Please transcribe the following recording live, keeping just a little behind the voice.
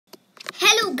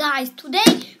Hello guys,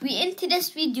 today we into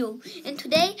this video and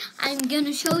today I'm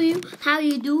gonna show you how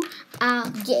you do a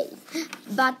game.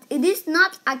 But it is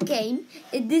not a game,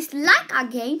 it is like a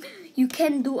game. You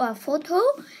can do a photo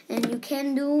and you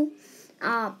can do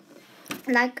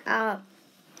like a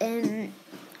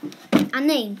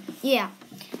name, yeah.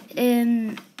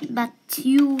 But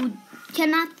you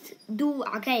cannot do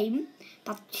a game,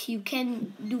 but you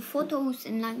can do photos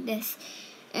and like this.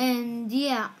 And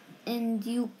yeah, and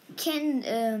you can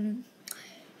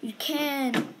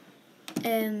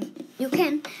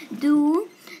do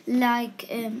like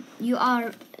you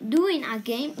are doing a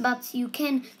game, but you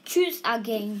can choose a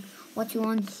game what you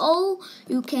want. Oh,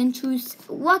 you can choose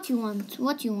what you want,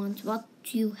 what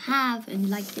you have, and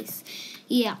like this.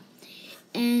 Yeah,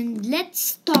 and let's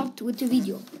start with the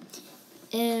video.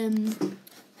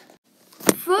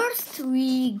 First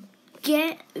we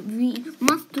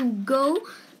must to go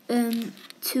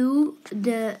to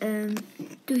the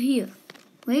to here.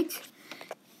 Wait.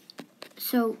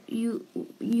 So you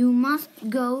must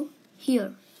go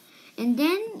here, and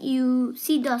then you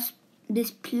see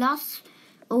this plus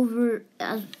over.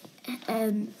 I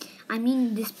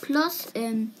mean this plus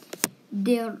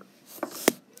there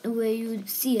where you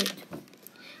see it.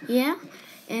 Yeah,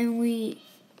 and we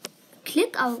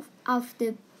click of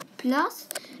the plus,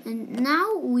 and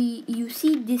now you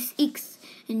see this X,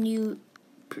 and you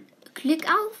click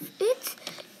off it.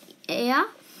 Yeah,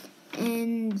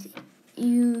 and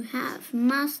you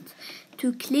must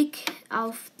to click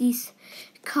off these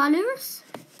colors,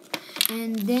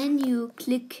 and then you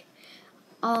click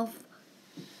off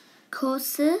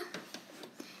cursor,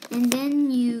 and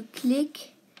then you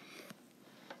click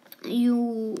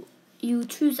you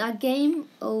choose a game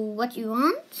or what you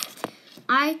want.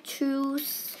 I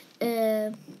choose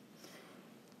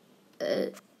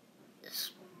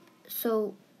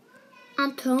so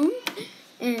Anton,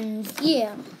 and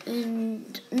yeah,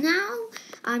 and now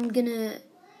I'm gonna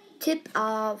tip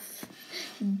off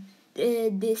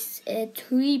this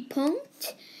 3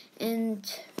 point, and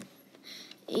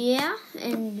yeah,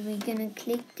 and we're gonna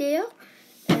click there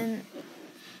and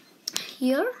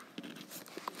here,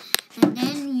 and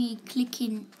then we click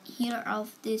in here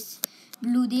of this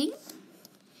blue thing,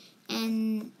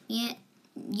 and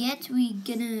yet we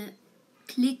gonna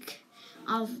click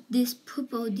of this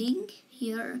purple thing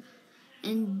here,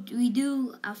 and we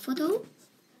do a photo.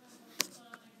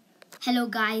 Hello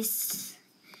guys,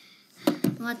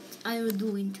 what are you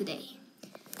doing today?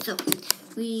 So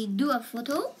we do a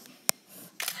photo.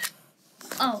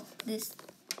 Oh, this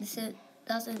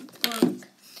doesn't work.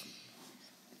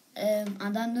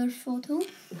 Another photo.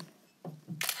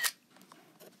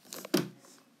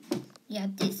 Yeah,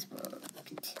 this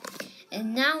worked.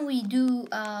 And now we do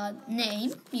a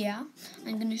name. Yeah,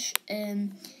 I'm gonna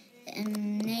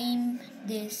name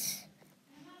this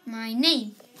my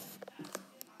name,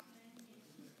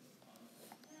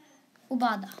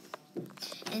 Ubada.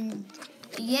 And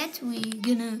yet we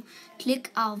gonna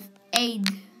click of aid,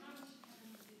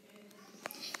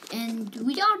 and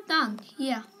we are done.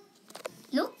 Yeah,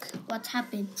 look what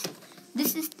happened.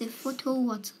 This is the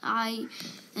photo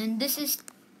and this is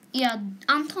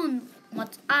Anton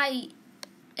what I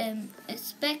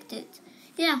expected.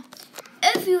 Yeah,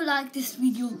 if you like this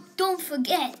video, don't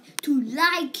forget to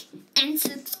like and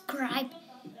subscribe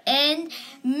and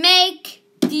make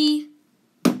the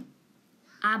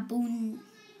abon.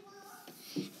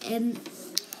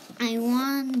 I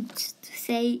want to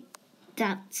say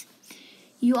that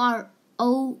you are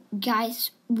all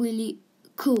guys really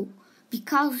cool,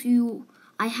 because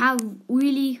I have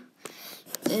really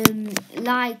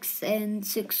likes and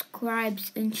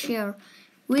subscribes and share.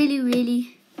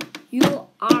 Really, you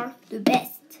are the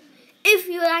best. If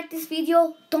you like this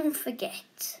video, don't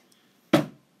forget.